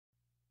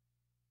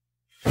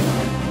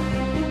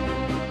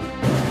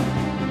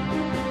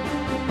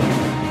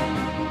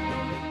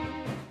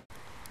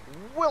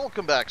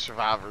Welcome back,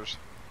 survivors.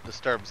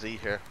 Disturbed Z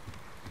here.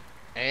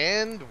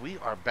 And we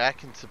are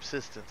back in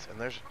Subsistence, and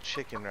there's a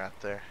chicken right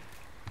there.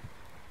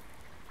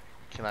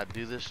 Can I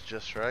do this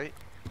just right?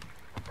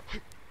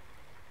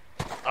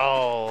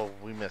 Oh,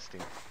 we missed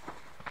him.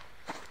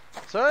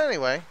 So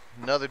anyway,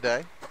 another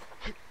day.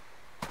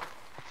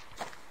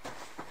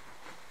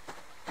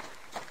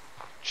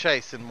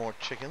 Chasing more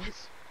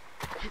chickens.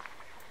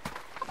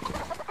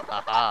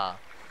 Aha.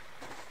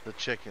 The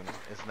chicken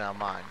is now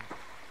mine.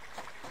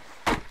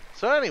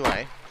 So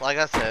anyway, like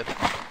I said,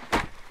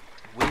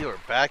 we are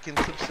back in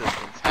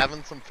Subsistence,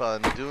 having some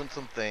fun, doing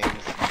some things,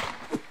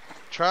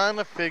 trying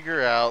to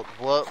figure out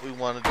what we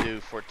want to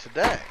do for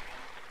today.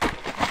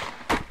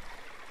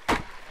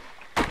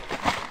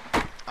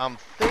 I'm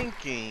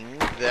thinking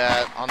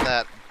that on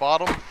that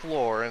bottom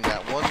floor in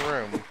that one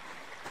room,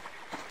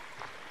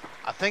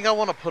 I think I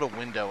want to put a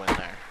window in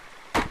there.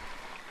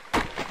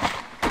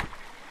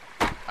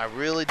 I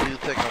really do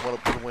think I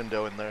want to put a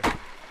window in there.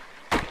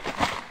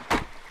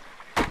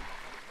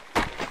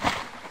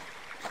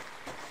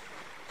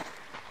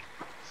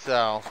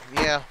 So,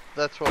 yeah,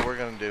 that's what we're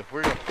going to do.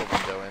 We're going to put a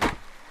window in.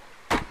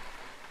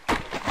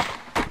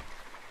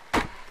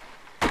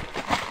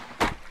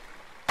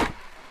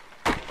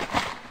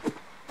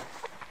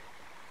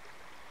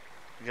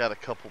 We got a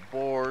couple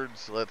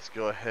boards. Let's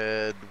go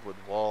ahead. Wood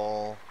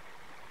wall.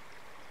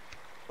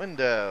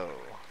 Window.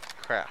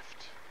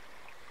 Craft.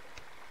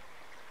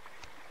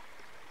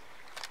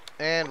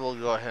 And we'll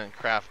go ahead and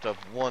craft up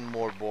one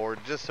more board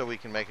just so we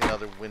can make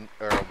another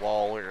or a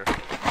wall or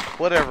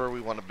whatever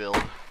we want to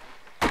build.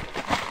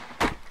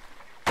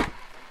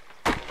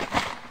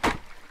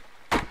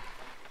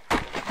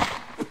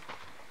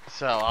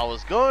 So I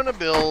was going to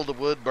build a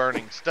wood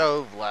burning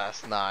stove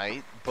last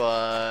night,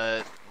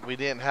 but we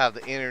didn't have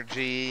the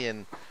energy,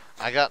 and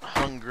I got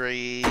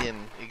hungry,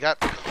 and it got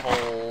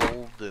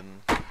cold,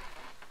 and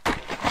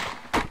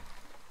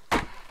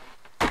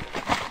a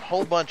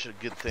whole bunch of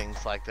good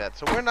things like that.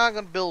 So we're not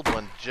going to build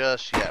one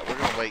just yet. We're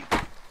going to wait.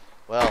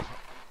 Well,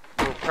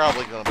 we're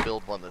probably going to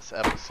build one this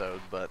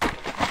episode, but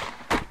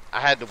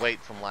I had to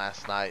wait from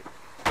last night.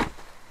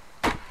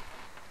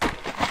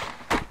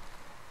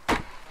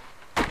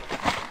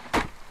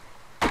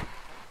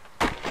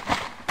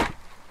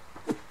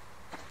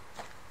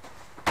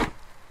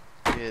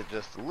 Get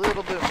just a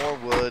little bit more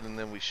wood, and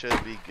then we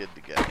should be good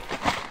to go.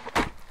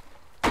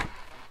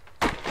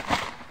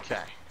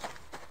 Okay.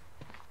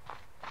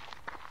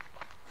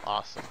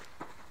 Awesome.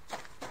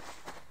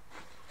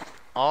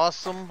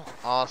 Awesome,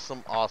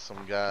 awesome,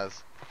 awesome,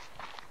 guys.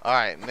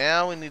 Alright,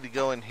 now we need to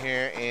go in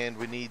here and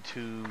we need to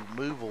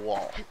move a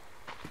wall.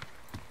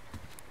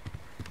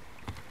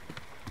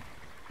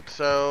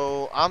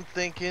 So, I'm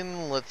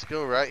thinking let's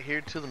go right here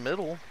to the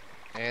middle,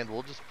 and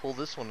we'll just pull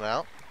this one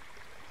out.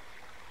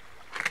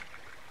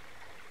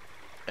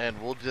 And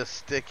we'll just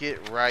stick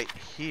it right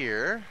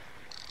here.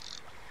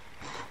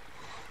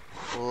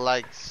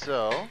 Like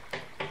so.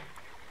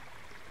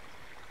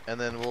 And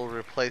then we'll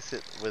replace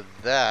it with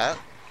that.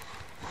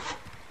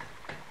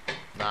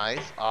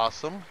 Nice,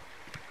 awesome.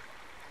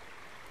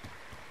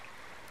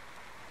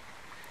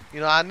 You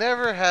know, I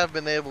never have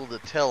been able to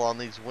tell on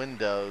these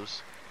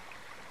windows.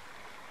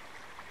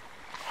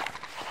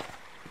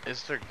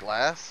 Is there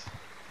glass?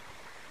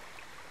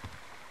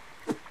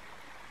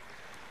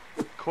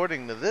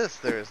 According to this,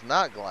 there is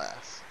not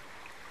glass.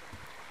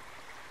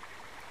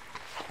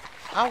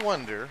 I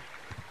wonder,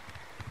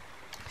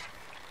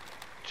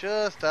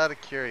 just out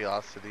of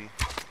curiosity,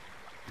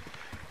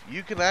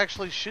 you can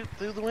actually shoot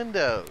through the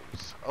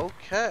windows.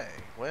 Okay,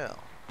 well.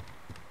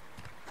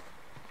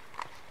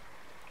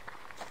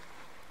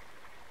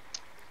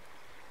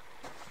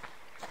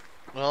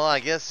 Well, I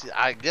guess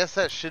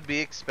that should be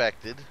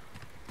expected.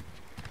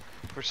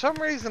 For some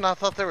reason, I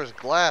thought there was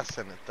glass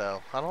in it,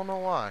 though. I don't know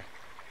why.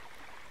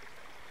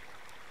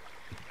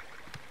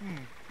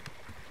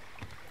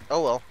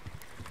 Oh well.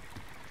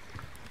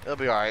 It'll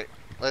be alright.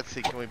 Let's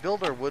see, can we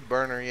build our wood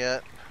burner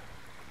yet?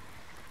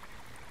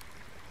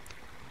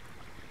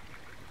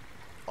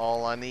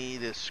 All I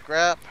need is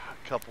scrap,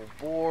 a couple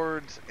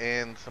boards,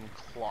 and some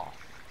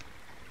cloth.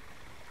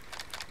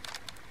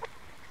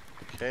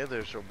 Okay,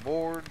 there's our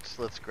boards.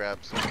 Let's grab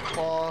some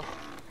cloth.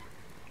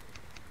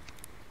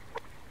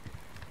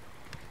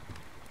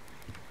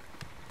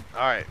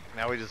 Alright,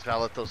 now we just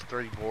gotta let those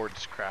 3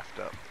 boards craft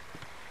up.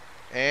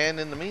 And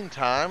in the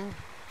meantime,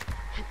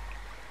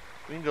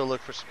 we can go look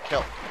for some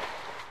kelp.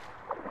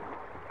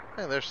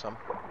 Hey, there's some.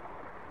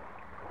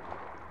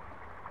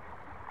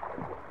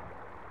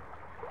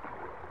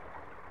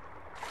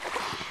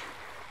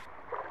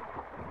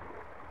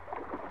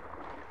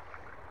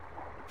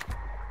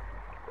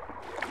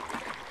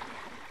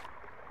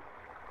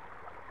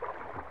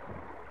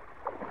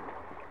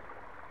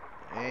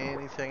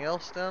 Anything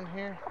else down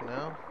here?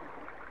 No?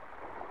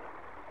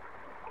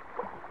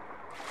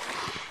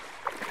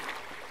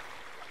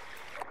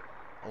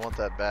 I want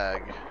that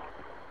bag.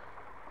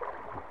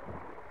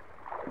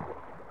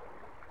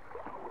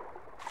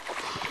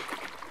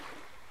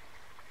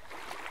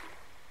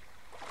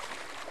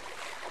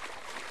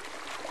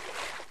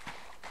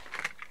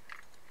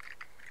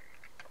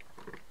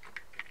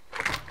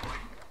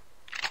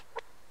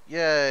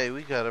 Yay,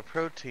 we got a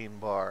protein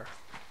bar.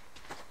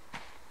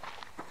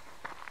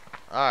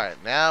 Alright,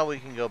 now we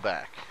can go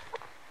back.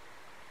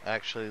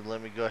 Actually,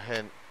 let me go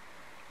ahead and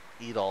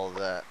eat all of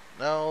that.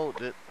 No,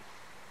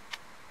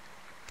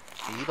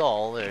 eat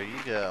all. There you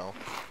go.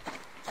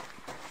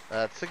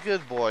 That's a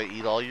good boy.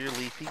 Eat all your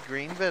leafy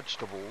green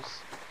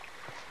vegetables.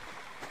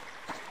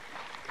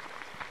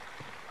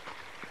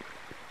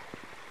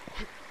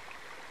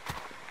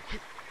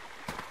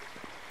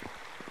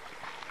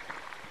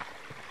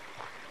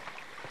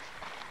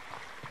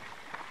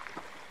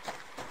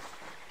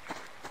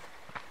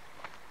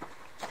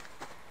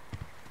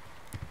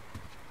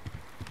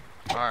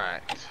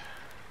 Alright.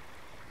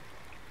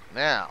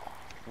 Now,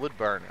 wood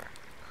burner.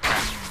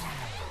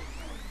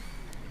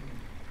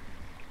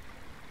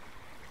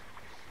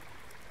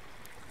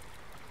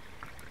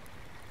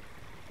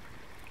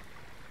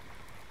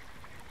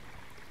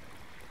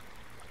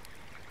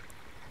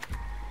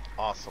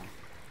 Awesome.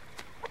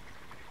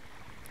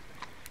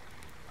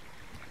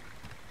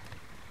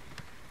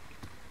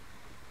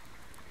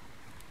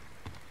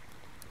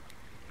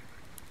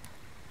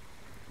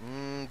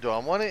 Do I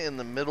want it in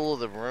the middle of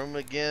the room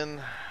again?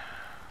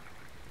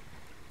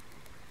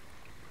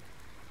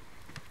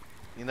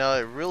 You know,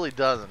 it really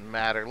doesn't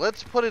matter.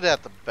 Let's put it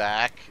at the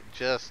back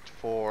just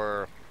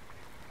for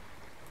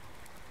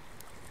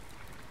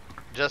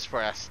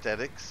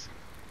aesthetics.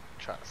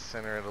 Try to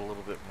center it a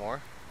little bit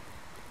more.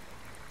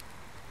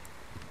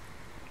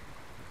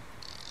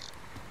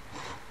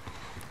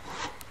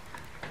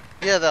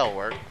 Yeah, that'll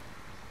work.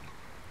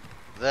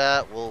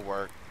 That will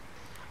work.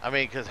 I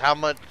mean, because how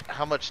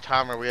much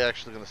time are we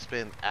actually going to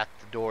spend at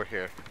the door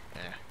here?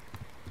 Eh.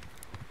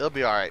 It'll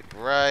be alright.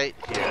 Right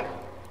here.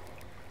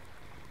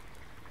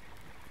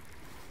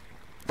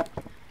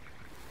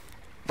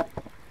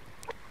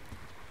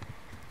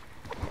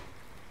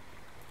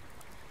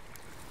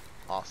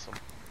 Awesome.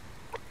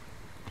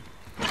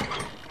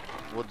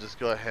 We'll just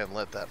go ahead and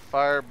let that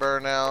fire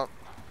burn out.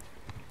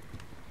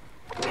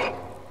 We'll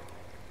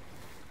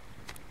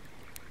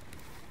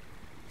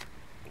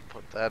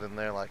put that in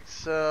there like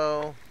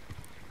so.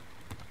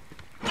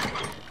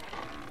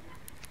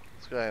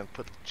 Let's go ahead and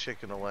put the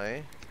chicken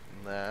away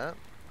in that.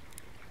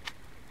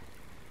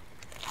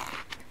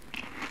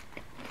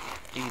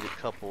 Eat a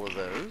couple of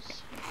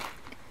those.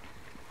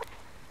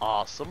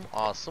 Awesome,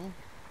 awesome.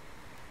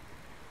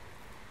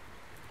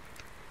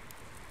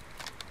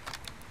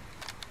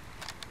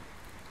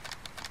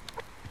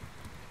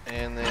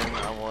 And then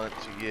I want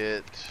to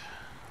get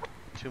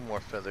 2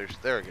 more feathers.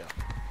 There we go.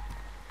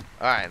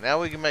 Alright,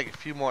 now we can make a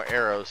few more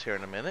arrows here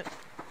in a minute.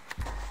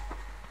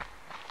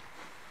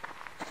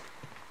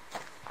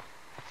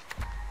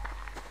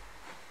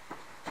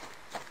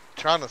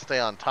 Trying to stay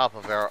on top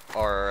of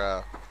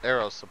our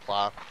arrow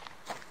supply.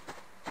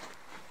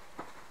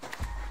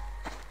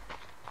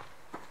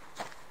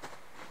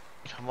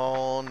 Come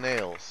on,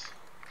 nails.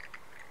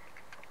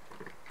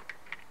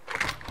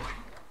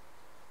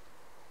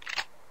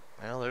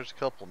 Well, there's a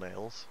couple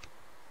nails.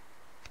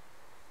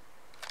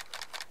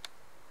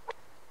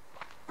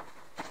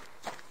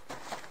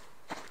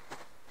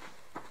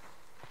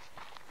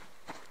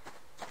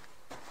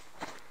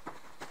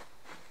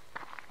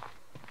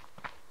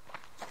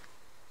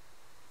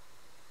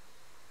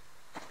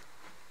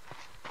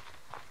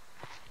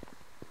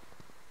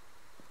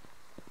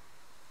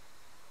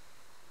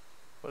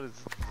 What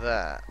is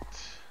that?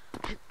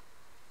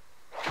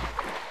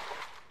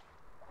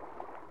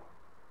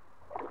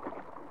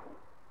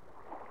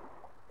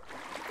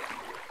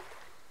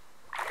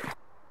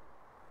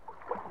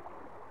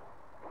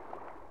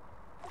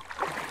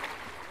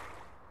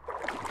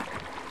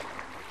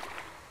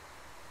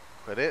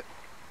 Quit it.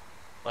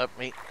 Let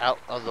me out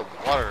of the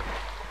water.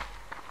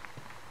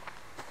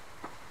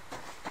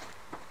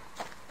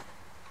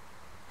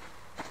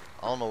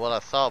 I don't know what I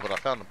saw, but I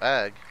found a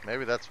bag.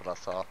 Maybe that's what I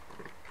saw.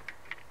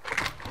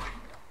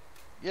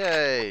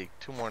 Yay!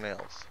 2 more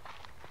nails.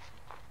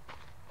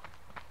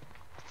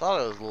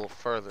 Thought it was a little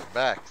further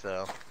back,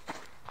 though.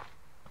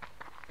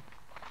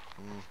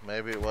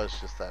 Maybe it was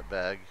just that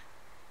bag.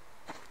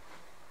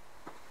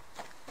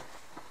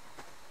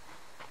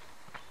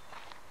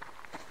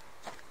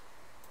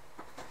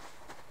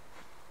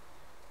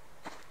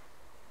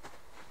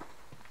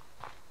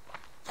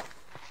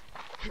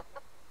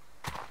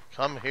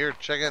 Come here,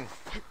 chicken.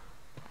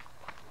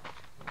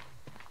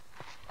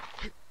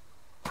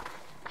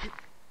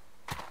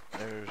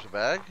 There's a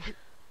bag.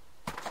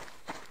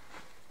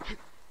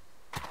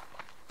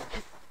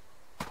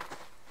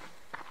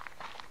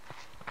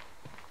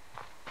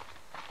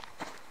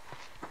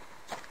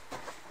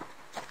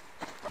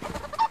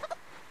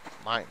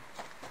 Mine.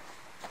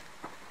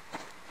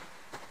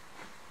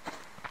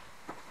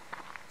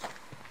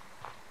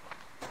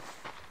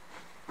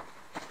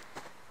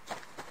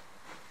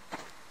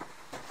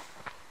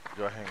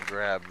 Go ahead and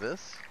grab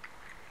this.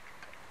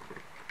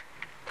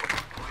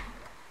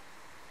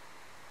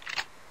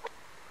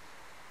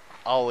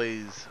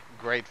 Always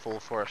grateful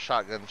for a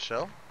shotgun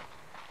shell.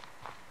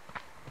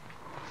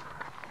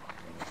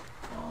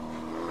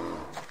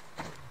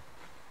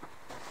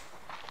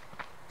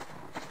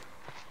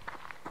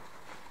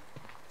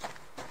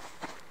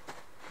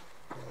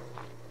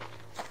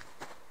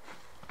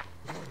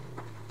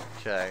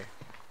 Okay.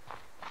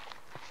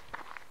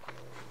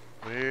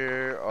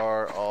 Where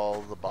are all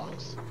the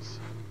boxes? Is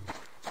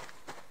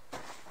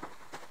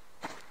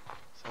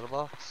that a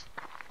box?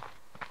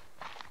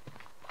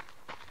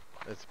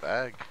 It's a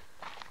bag.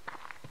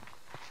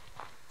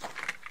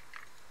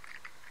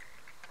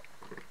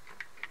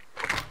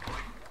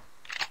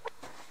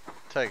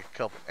 Take a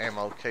couple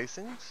ammo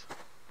casings.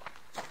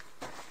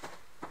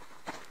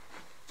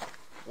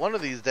 One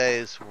of these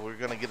days, we're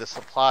going to get a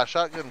supply of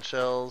shotgun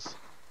shells.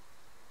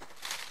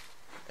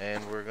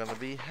 And we're going to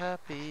be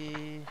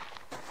happy.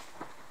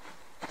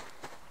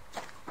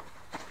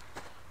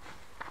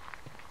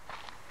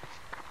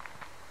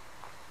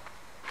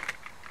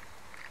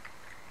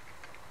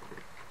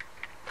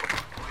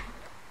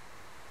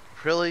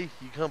 Really?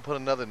 You couldn't put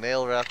another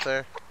nail right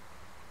there?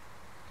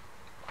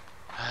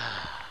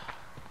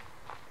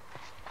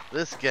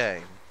 This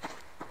game.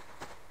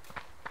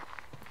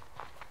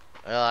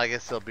 Well, I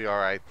guess it'll be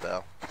alright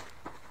though.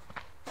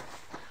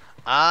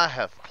 I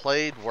have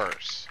played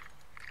worse.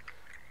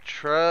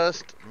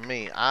 Trust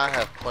me, I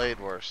have played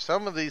worse.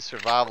 Some of these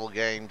survival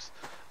games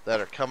that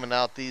are coming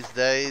out these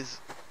days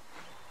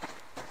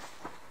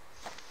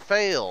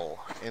fail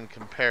in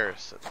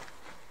comparison.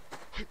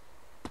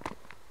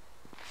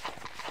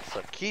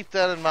 So keep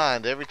that in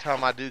mind every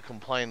time I do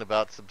complain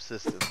about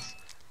Subsistence,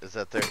 is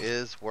that there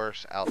is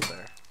worse out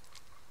there.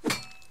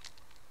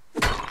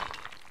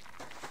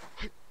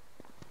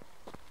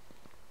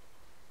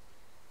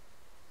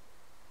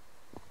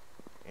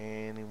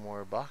 Any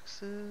more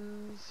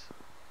boxes?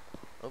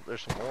 Oh,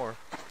 there's some more.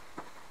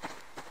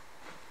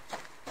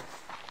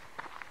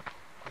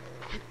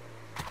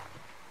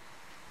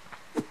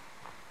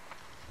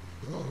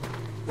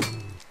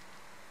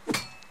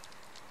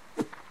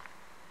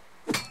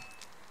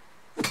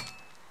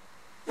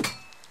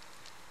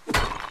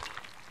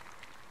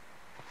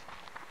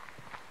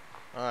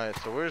 Alright,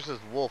 so where's this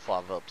wolf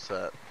I've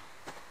upset?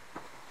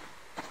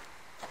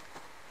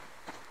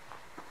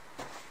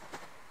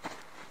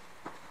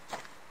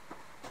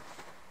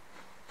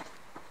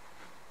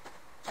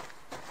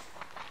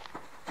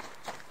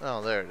 Oh,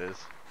 there it is.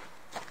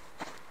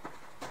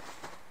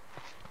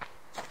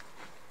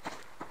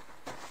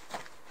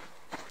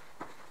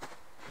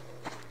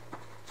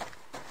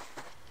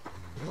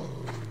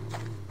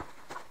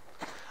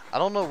 I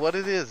don't know what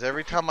it is.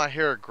 Every time I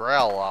hear a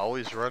growl, I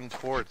always run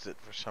towards it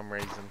for some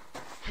reason.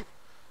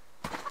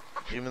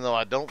 Even though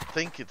I don't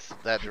think it's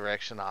that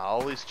direction, I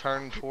always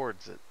turn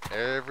towards it.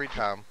 Every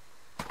time.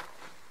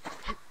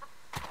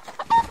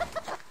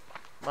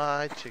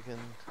 My chicken.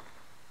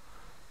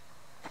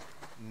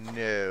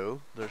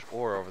 No. There's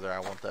ore over there. I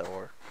want that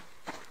ore.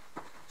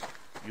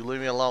 You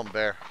leave me alone,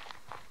 bear.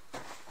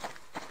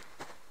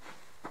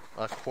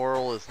 My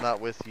quarrel is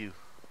not with you.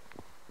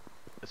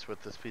 It's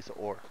with this piece of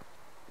ore.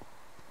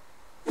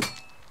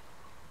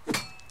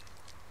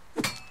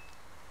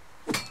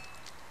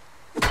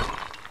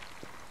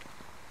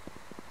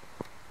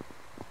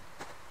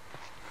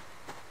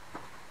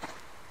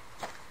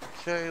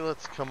 Okay,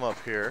 let's come up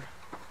here.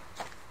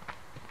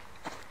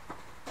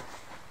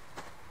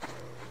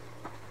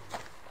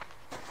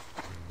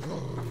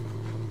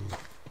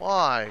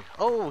 Why?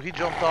 Oh, he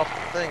jumped off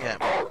the thing at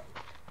me.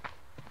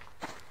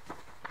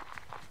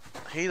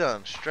 He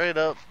done straight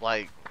up,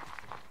 like,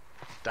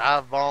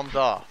 dive bombed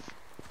off.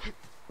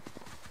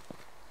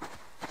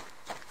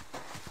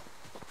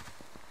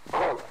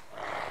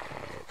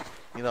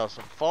 You know,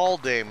 some fall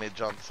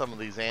damage on some of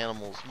these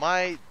animals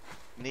might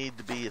need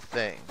to be a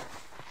thing.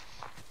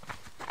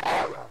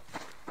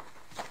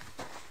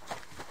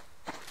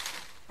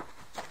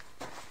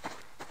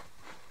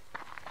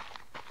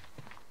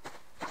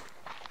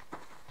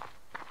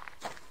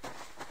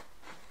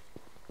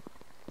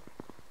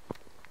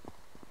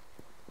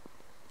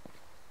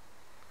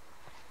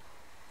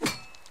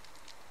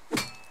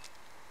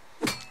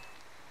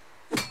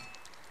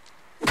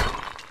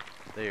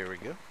 There we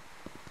go.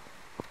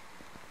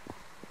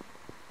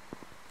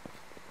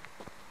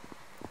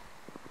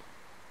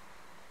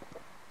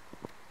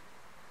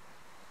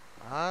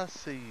 I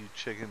see you,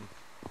 chicken.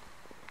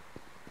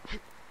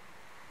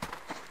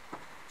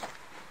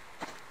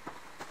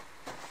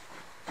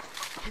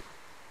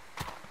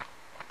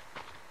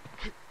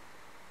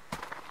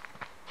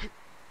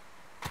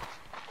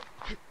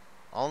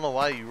 I don't know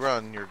why you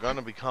run. You're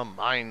gonna become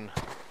mine.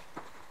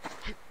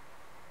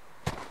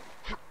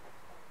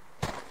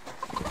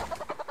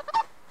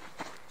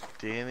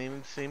 Didn't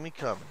even see me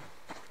coming.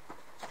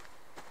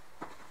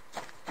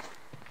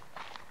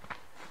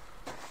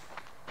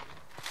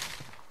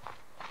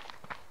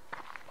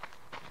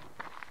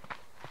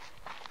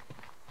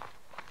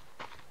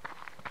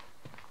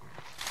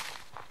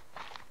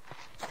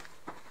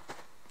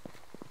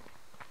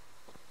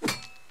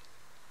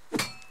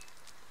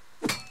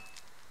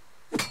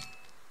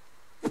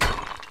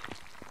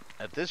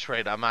 At this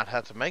rate, I might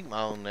have to make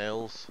my own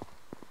nails.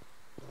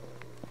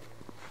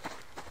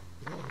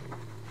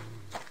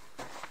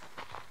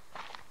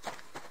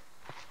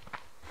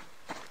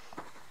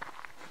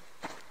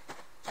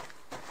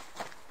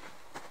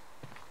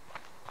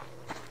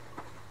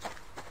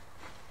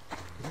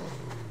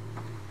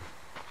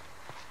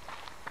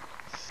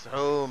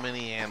 So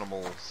many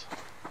animals.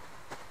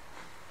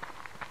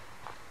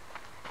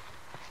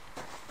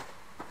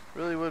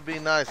 Really would be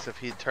nice if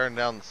he'd turn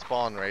down the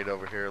spawn rate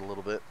over here a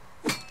little bit.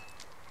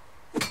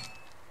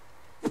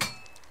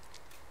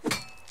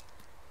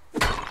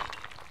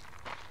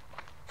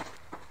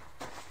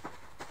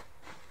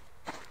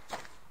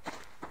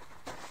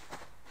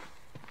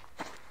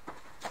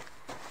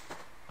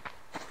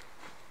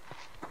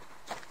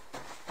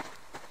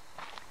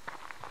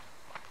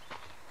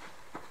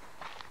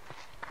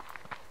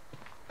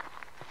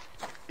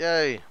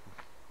 Yay!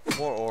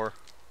 More ore.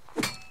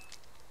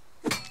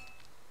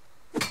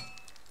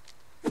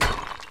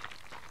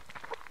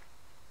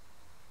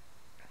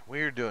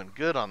 We're doing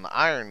good on the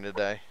iron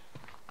today.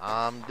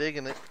 I'm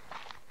digging it.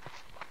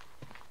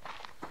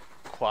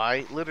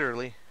 Quite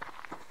literally.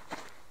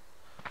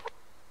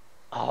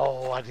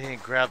 Oh, I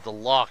didn't grab the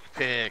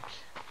lockpick.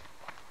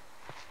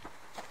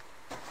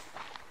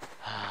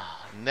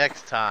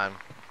 Next time.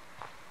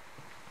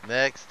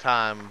 Next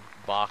time,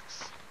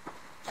 box.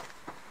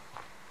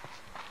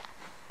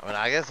 I mean,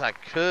 I guess I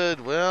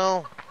could.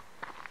 Well,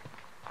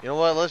 you know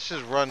what? Let's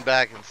just run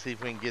back and see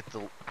if we can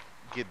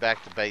get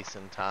back to base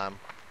in time.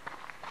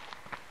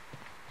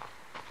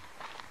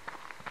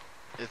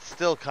 It's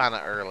still kind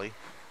of early.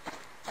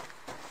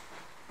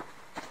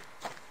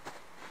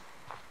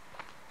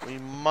 We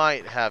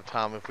might have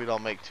time if we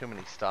don't make too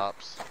many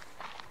stops.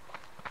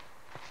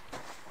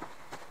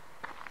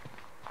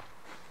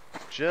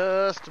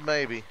 Just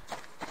maybe.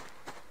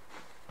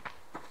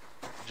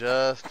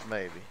 Just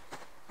maybe.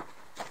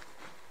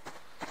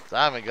 So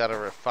I haven't got a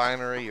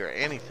refinery or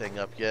anything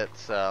up yet,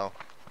 so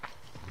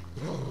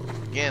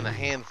again, a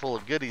handful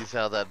of goodies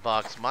out of that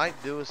box might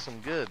do us some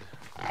good.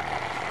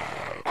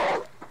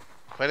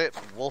 Quit it,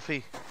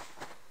 Wolfie.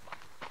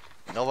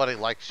 Nobody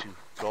likes you.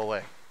 Go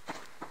away.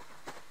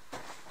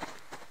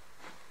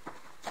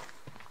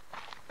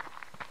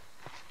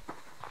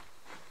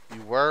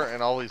 You were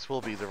and always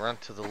will be the runt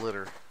to the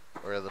litter,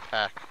 or the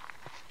pack.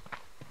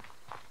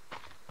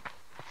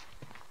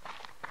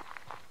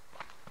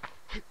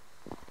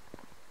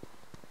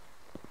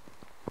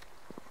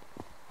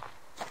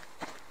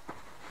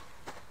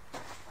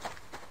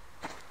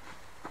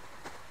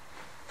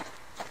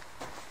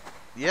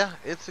 Yeah,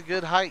 it's a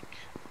good hike.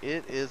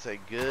 It is a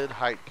good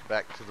hike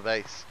back to the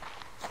base.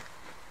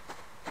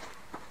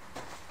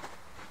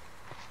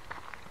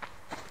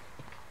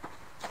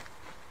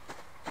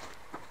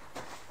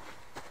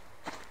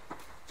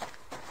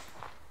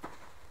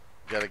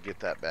 Gotta get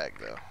that bag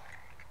though.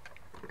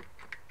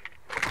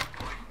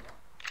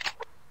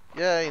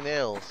 Yay,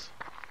 nails.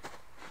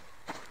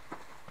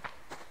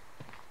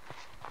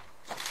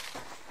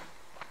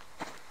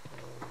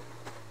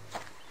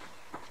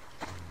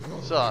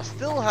 So I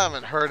still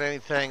haven't heard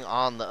anything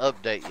on the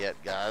update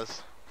yet,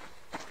 guys.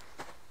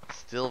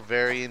 Still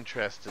very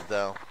interested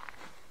though.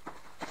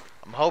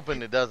 I'm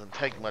hoping it doesn't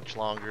take much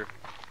longer.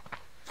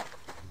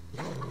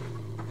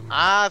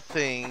 I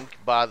think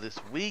by this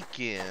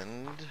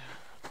weekend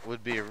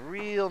would be a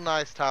real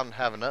nice time to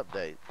have an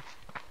update.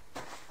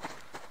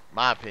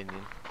 My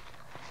opinion.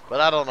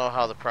 But I don't know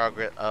how the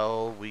progress...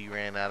 Oh, we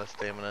ran out of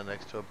stamina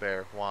next to a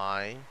bear.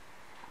 Why?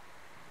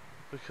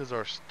 Because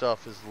our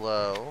stuff is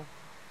low.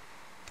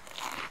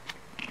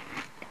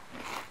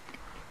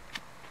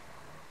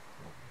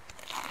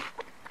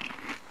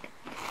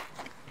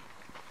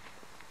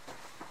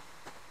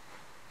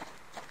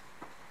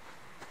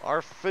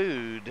 Our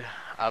food,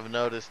 I've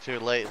noticed here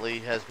lately,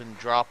 has been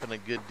dropping a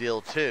good deal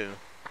too.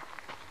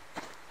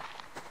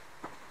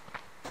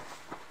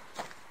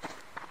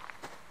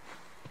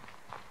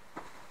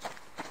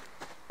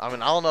 I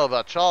mean, I don't know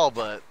about y'all,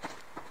 but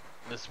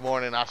this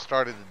morning I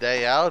started the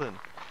day out and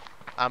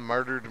I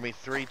murdered me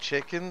 3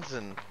 chickens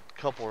and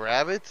a couple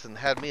rabbits and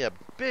had me a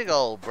big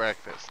old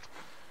breakfast.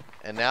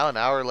 And now an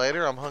hour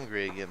later I'm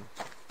hungry again.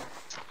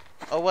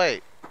 Oh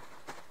wait,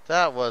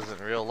 that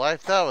wasn't real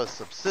life, that was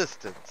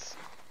Subsistence.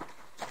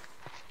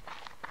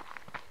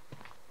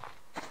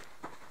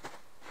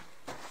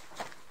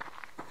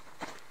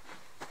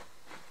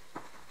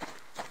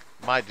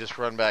 Might just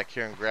run back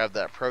here and grab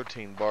that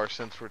protein bar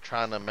since we're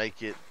trying to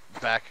make it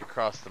back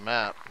across the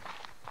map.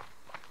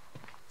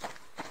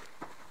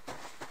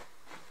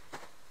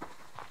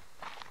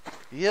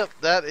 Yep,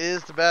 that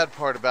is the bad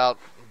part about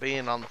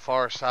being on the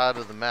far side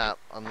of the map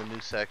on the new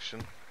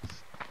section.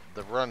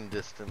 The run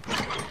distance.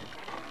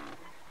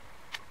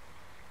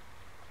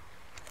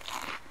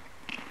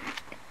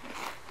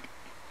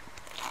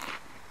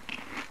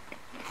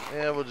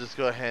 Yeah, we'll just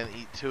go ahead and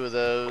eat 2 of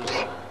those.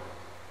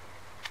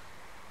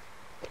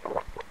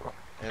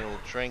 And we'll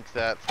drink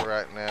that for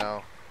right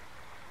now.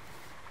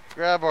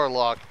 Grab our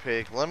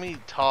lockpick. Let me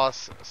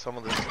toss some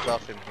of this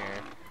stuff in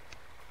here.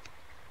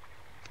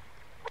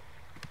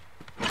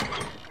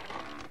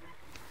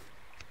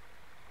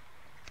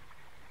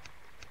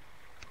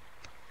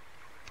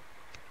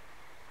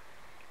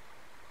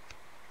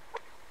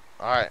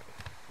 Alright.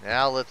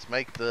 Now let's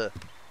make the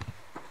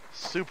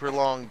super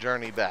long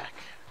journey back.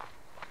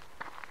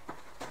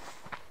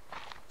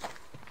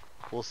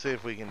 We'll see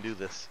if we can do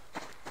this.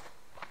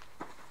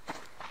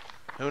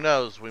 Who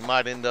knows? We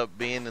might end up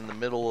being in the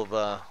middle of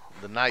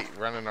the night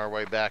running our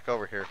way back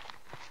over here.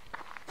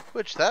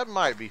 Which, that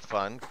might be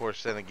fun. Of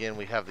course, then again,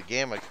 we have the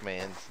gamma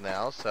commands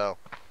now, so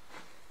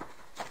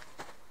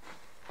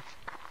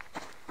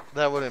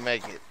that wouldn't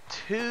make it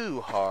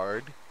too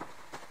hard.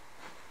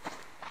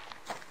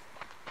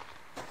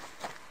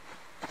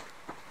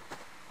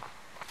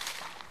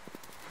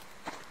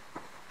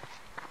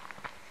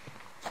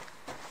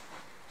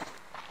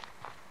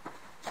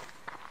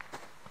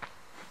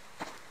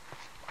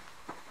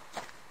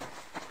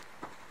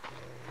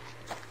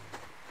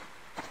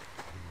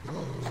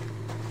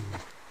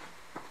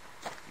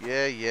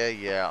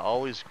 Yeah,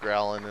 always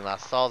growling, and I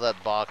saw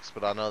that box,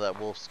 but I know that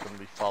wolf's gonna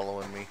be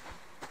following me.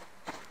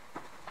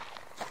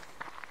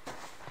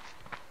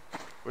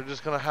 We're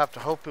just gonna have to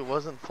hope it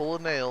wasn't full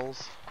of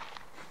nails.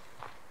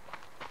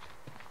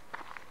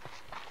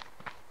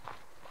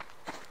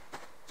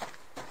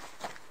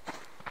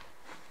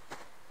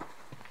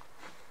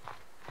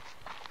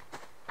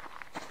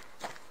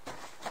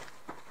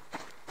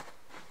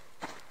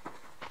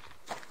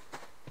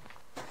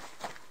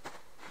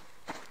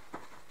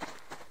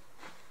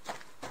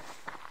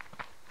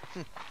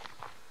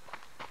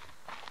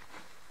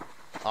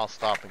 I'll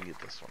stop and get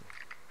this one.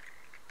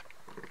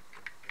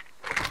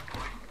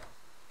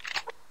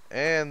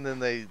 And then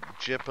they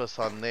jip us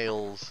on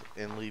nails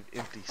and leave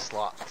empty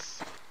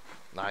slots.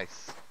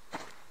 Nice.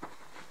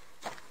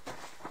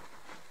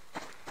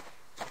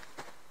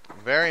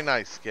 Very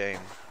nice game.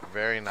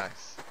 Very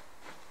nice.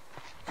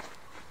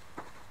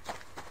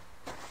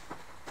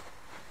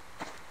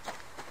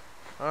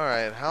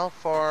 Alright, how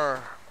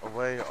far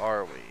away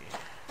are we?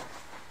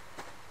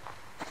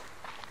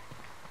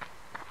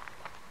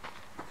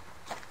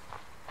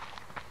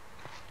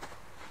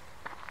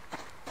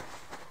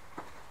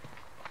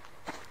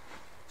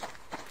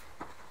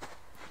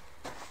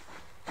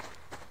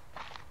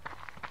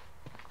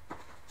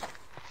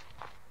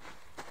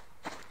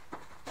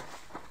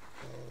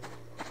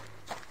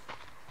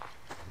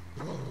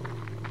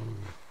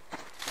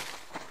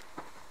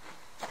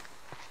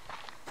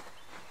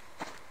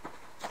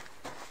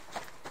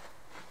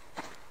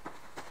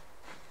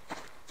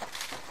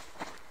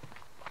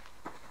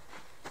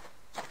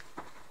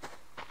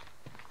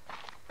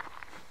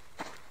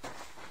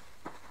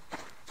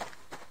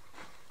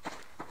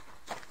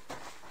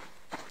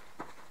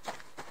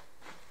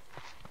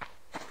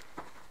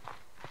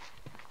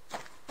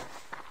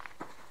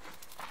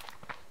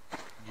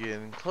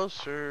 Getting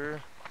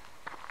closer.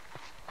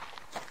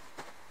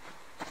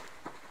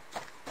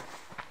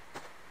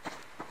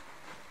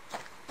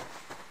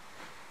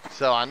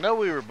 So I know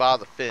we were by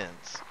the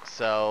fence,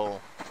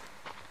 so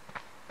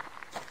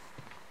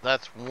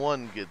that's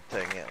one good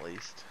thing at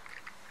least.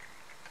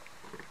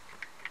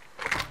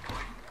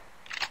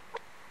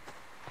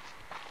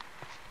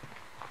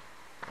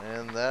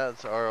 And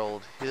that's our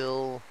old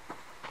hill.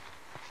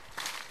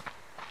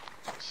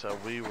 So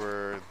we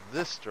were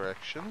this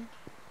direction.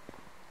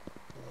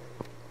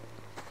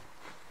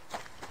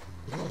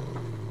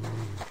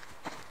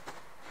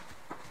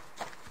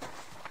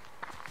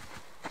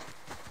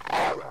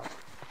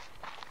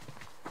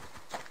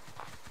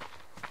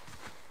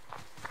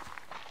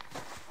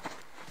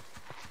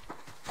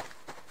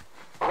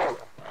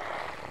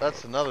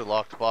 That's another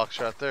locked box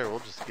right there. We'll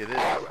just get it.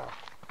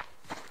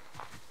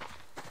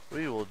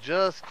 We will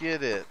just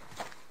get it.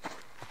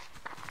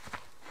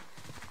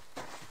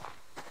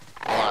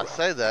 Well, I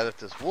say that if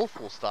this wolf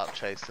will stop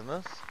chasing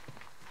us.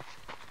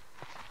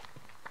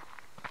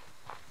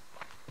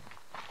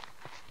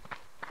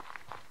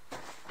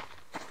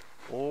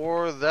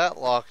 Or that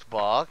locked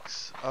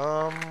box.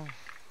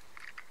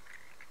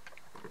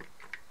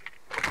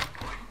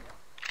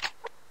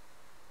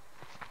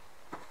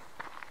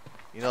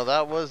 You know,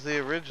 that was the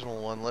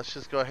original one. Let's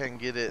just go ahead and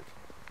get it.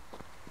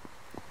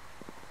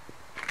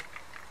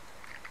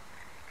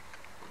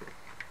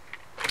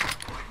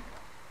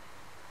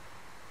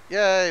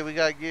 Yay, we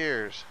got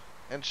gears.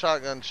 And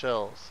shotgun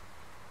shells.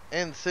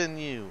 And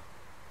sinew.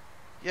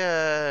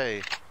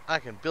 Yay, I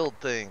can build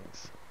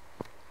things.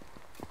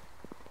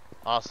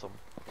 Awesome.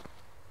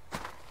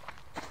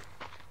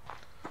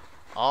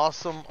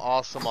 Awesome,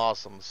 awesome,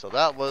 awesome. So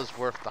that was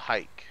worth the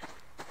hike.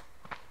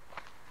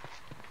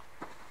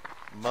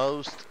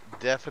 Most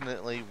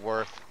definitely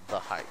worth the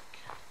hike.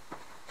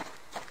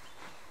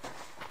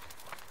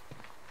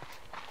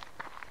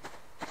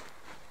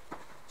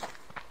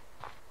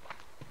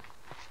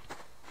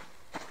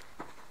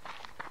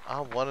 I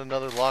want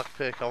another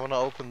lockpick. I want to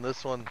open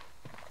this one.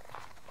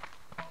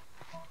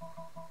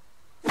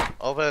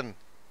 Open.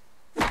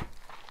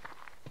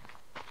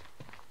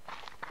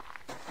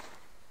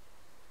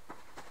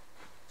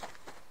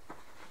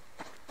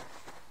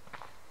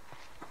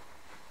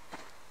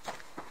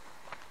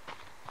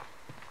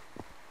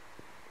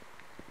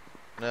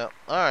 No.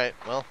 Alright,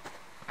 well.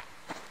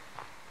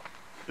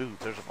 Ooh,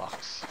 there's a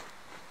box.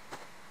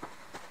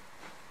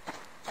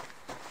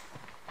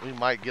 We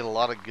might get a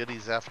lot of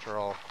goodies after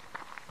all.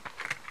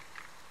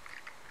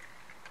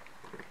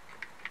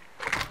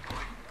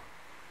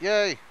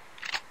 Yay!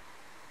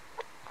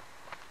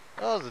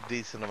 That was a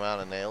decent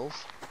amount of nails.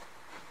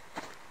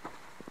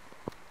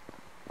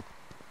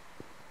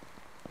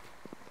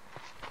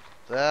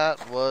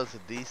 That was a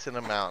decent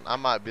amount. I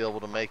might be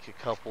able to make a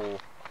couple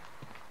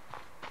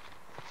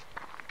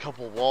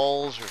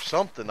walls or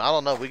something. I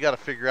don't know. We got to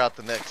figure out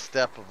the next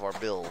step of our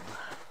build.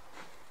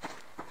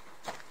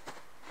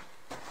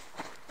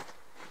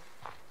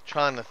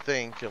 Trying to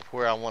think of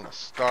where I want to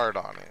start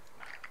on it.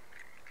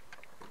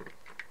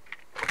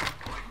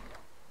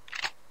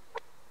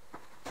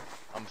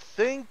 I'm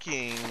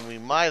thinking we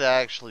might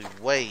actually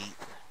wait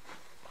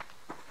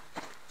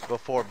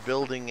before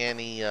building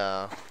any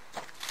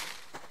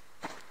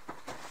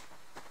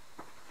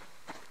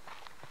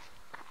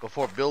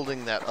before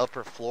building that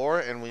upper floor,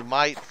 and we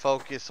might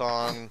focus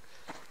on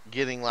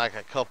getting like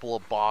a couple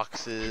of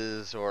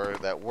boxes or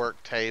that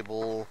work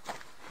table,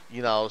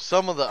 you know,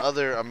 some of the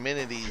other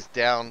amenities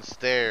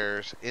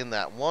downstairs in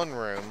that one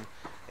room,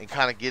 and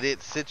kind of get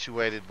it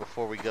situated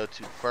before we go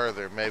too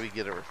further. Maybe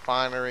get a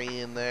refinery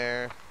in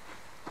there.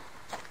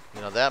 You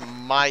know, that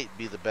might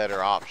be the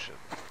better option.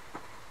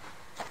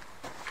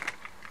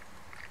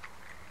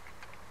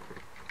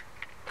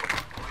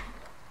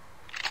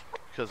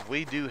 Because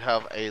we do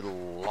have a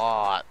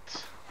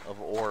lot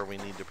of ore we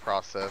need to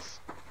process.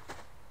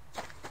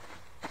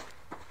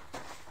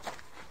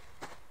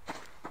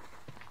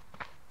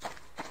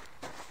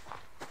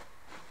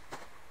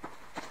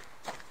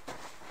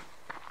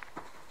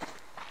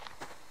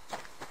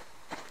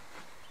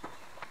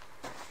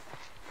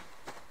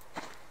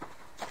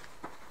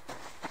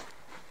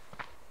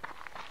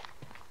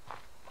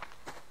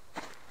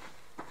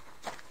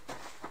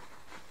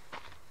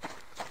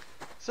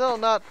 So,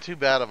 not too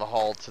bad of a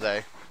haul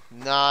today.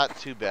 Not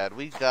too bad.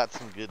 We got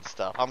some good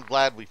stuff. I'm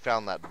glad we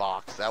found that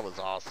box. That was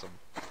awesome.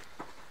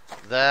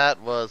 That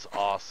was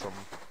awesome.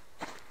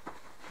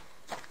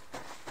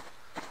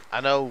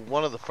 I know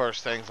one of the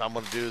first things I'm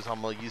going to do is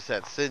I'm going to use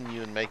that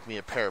sinew and make me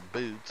a pair of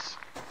boots.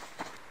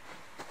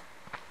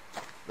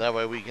 That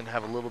way we can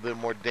have a little bit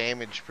more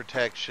damage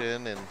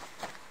protection, and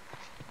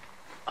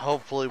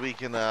hopefully we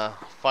can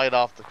fight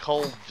off the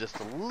cold just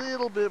a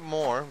little bit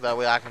more. That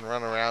way I can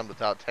run around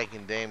without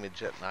taking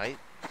damage at night.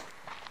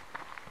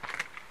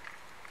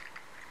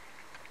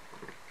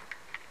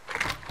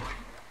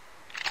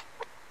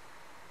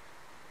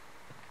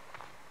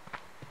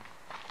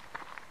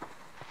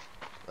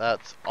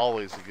 That's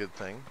always a good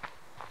thing.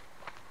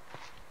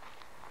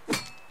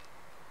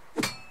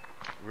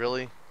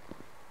 Really?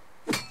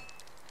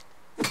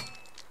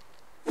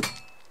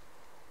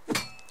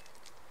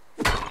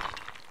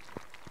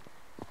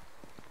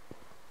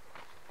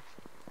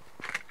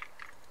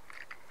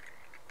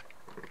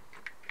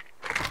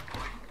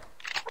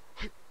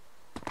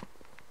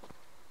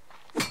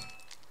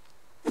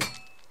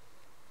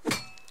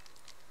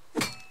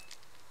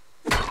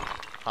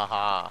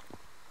 Haha.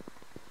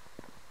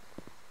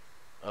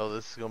 Oh,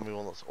 this is going to be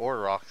one of those ore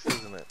rocks,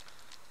 isn't it?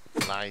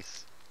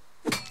 Nice.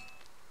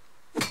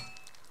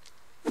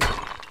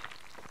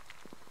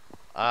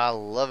 I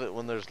love it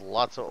when there's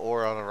lots of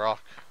ore on a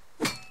rock.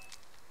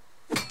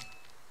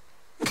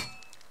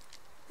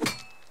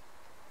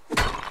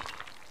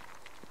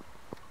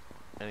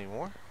 Any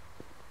more?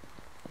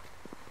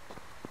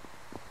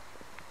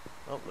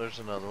 Oh, there's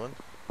another one.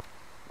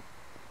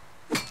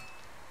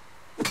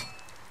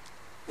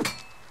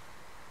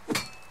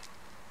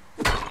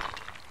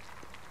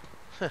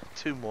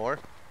 Two more.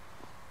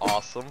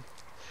 Awesome.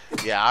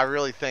 Yeah, I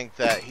really think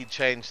that he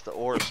changed the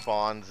ore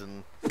spawns,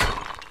 and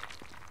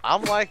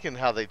I'm liking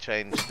how they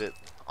changed it,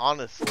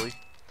 honestly.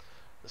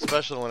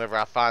 Especially whenever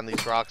I find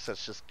these rocks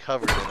that's just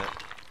covered in it.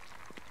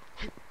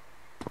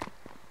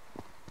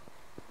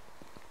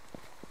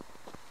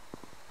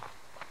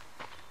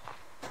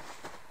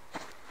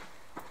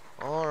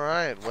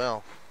 Alright,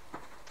 well,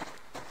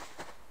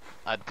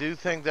 I do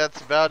think that's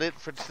about it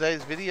for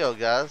today's video,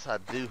 guys. I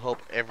do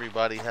hope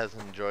everybody has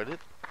enjoyed it.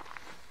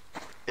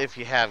 If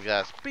you have,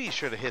 guys, be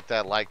sure to hit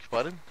that like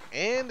button.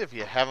 And if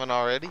you haven't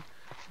already,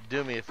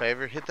 do me a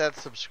favor, hit that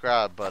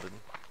subscribe button.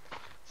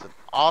 It's an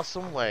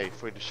awesome way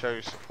for you to show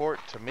your support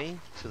to me,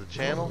 to the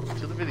channel,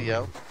 to the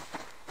video,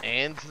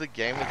 and to the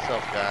game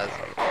itself, guys.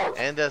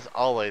 And as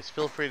always,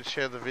 feel free to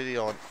share the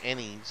video on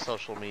any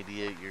social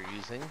media you're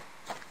using.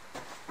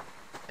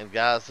 And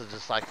guys, I'd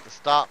just like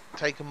to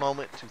take a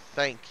moment to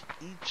thank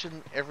each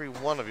and every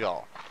one of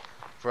y'all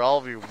for all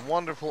of your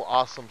wonderful,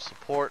 awesome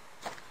support,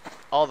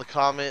 all the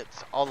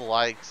comments, all the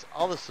likes,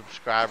 all the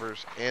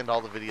subscribers, and all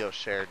the videos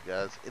shared,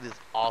 guys. It is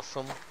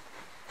awesome.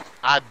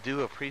 I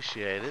do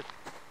appreciate it.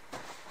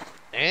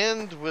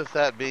 And with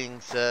that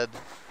being said,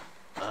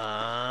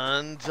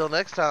 until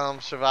next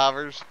time,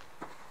 survivors,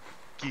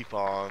 keep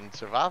on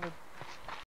surviving.